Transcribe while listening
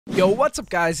Yo, what's up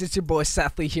guys, it's your boy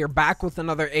Sethly here, back with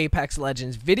another Apex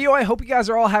Legends video. I hope you guys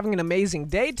are all having an amazing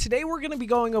day. Today we're going to be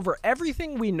going over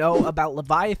everything we know about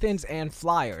Leviathans and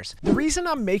Flyers. The reason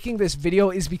I'm making this video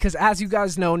is because, as you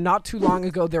guys know, not too long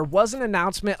ago there was an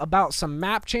announcement about some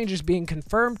map changes being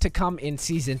confirmed to come in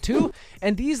Season 2,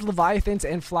 and these Leviathans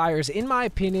and Flyers, in my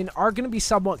opinion, are going to be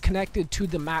somewhat connected to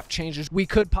the map changes we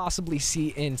could possibly see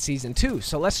in Season 2.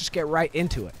 So let's just get right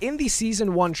into it. In the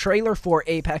Season 1 trailer for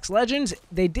Apex Legends,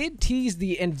 they did tease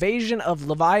the invasion of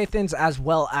Leviathans as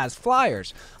well as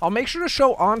Flyers. I'll make sure to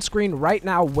show on screen right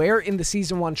now where in the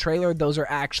Season 1 trailer those are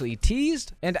actually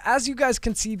teased. And as you guys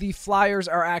can see, the Flyers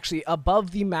are actually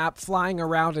above the map, flying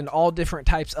around in all different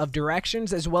types of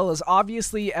directions, as well as,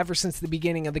 obviously, ever since the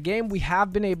beginning of the game, we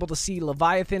have been able to see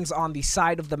Leviathans on the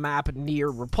side of the map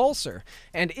near Repulsor.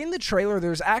 And in the trailer,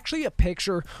 there's actually a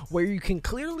picture where you can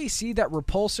clearly see that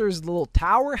Repulsor's little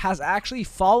tower has actually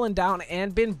fallen down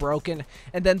and been broken,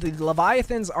 and then the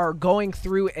Leviathans are going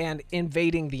through and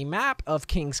invading the map of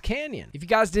Kings Canyon. If you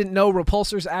guys didn't know,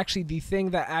 Repulsor is actually the thing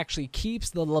that actually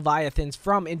keeps the Leviathans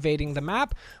from invading the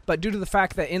map, but due to the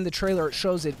fact that in the trailer it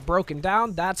shows it broken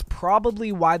down, that's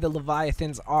probably why the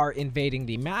Leviathans are invading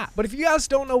the map. But if you guys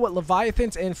don't know what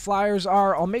Leviathans and Flyers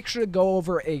are, I'll make sure to go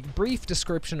over a brief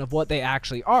description of what they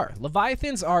actually are.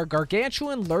 Leviathans are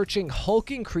gargantuan, lurching,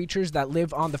 hulking creatures that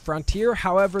live on the frontier.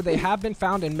 However, they have been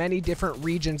found in many different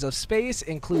regions of space,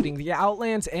 including the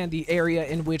Outlands and the area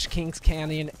in which Kings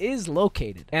Canyon is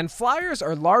located. And Flyers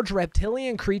are large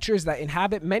reptilian creatures that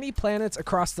inhabit many planets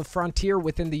across the frontier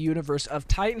within the universe of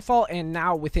Titanfall and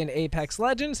now within Apex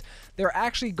Legends. They're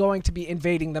actually going to be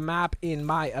invading the map, in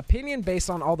my opinion, based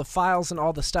on all the files and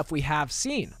all the stuff we have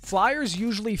seen. Flyers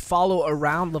usually follow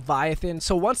around Leviathan,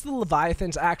 so once the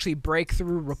Leviathans actually break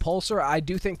through Repulsor, I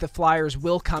do think the Flyers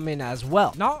will come in as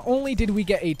well. Not only did we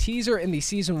get a teaser in the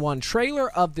Season 1 trailer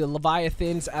of the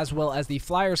Leviathans as well as the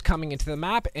Flyers coming into the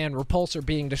map and Repulsor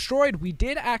being destroyed, we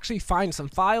did actually find some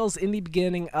files in the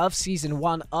beginning of Season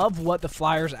 1 of what the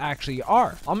Flyers actually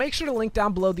are. I'll make sure to link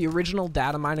down below the original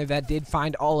data miner that did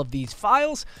find all of these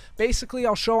files. Basically,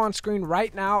 I'll show on screen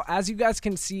right now. As you guys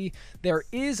can see, there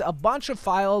is a bunch of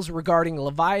files regarding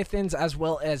Leviathans as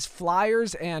well as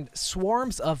Flyers and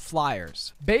swarms of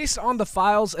Flyers. Based on the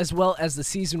files as well as the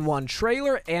Season 1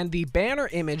 trailer and the banner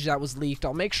image that was leaked,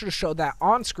 I'll make sure to show that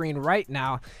on screen right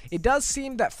now. It does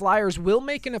seem that Flyers will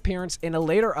make an appearance in a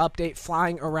later update,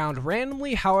 flying around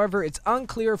randomly. However, it's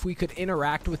unclear if we could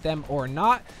interact with them or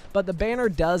not, but the banner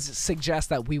does suggest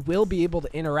that we will be able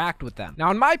to interact with them.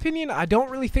 Now, in my opinion, I don't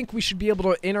really think we should be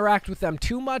able to interact with them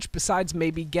too much, besides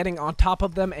maybe getting on top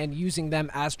of them and using them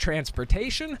as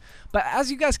transportation. But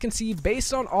as you guys can see,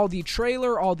 based on all the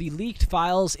trailer, all the leaked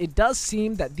files, it does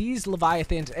seem that these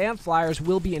Leviathans and Flyers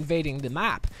will be invading the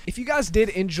map. If you guys did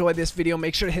enjoy this video,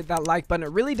 make sure to hit that like button.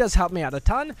 It really does help me out a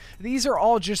ton. These are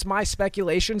all just my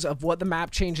speculations of what the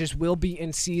map changes will be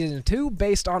in Season 2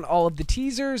 based on all of the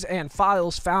teasers and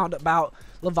files found about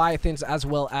Leviathans as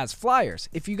well as Flyers.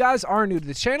 If you guys are new to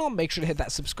the channel, make sure to hit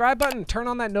that subscribe button and turn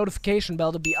on that notification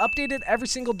bell to be updated every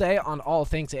single day on all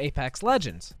things Apex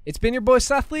Legends. It's been your boy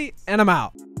Sethly, and I'm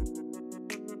out.